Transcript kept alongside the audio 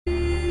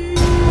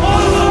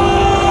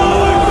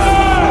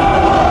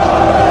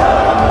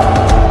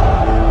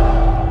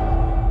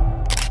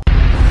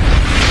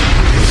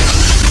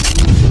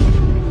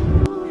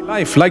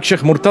life, like Sheikh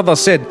Murtada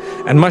said,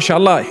 and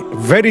mashallah,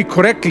 very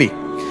correctly,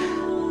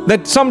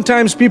 that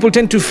sometimes people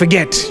tend to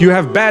forget. You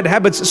have bad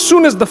habits. As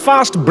soon as the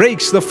fast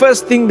breaks, the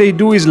first thing they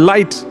do is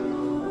light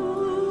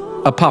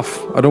a puff.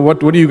 I don't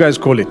know, what do you guys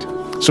call it?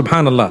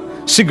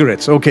 Subhanallah.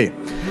 Cigarettes, okay.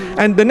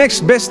 And the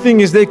next best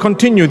thing is they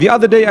continue. The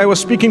other day I was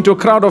speaking to a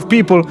crowd of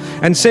people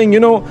and saying, you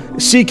know,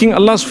 seeking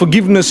Allah's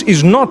forgiveness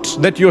is not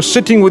that you're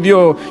sitting with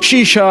your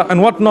shisha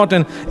and whatnot,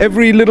 and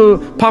every little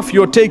puff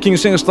you're taking, you're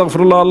saying,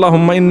 Astaghfirullah,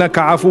 Allahumma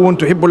innaka afuun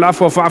tuhibbul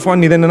afwa fa'afu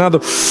anni, then another,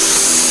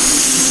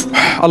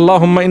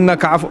 Allahumma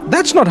innaka afu.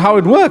 That's not how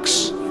it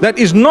works. That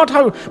is not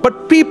how,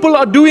 but people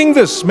are doing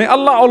this. May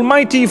Allah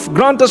Almighty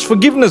grant us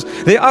forgiveness.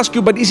 They ask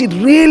you, but is it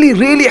really,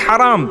 really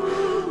haram?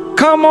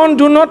 Come on,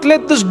 do not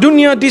let this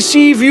dunya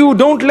deceive you.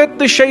 Don't let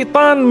the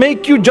shaitan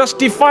make you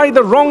justify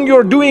the wrong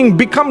you're doing.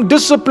 Become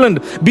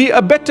disciplined. Be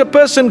a better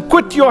person.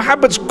 Quit your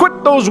habits.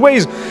 Quit those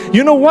ways.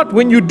 You know what?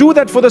 When you do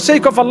that for the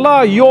sake of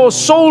Allah, your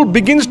soul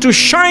begins to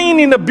shine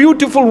in a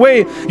beautiful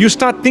way. You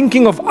start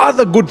thinking of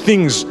other good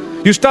things.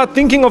 You start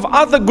thinking of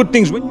other good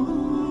things.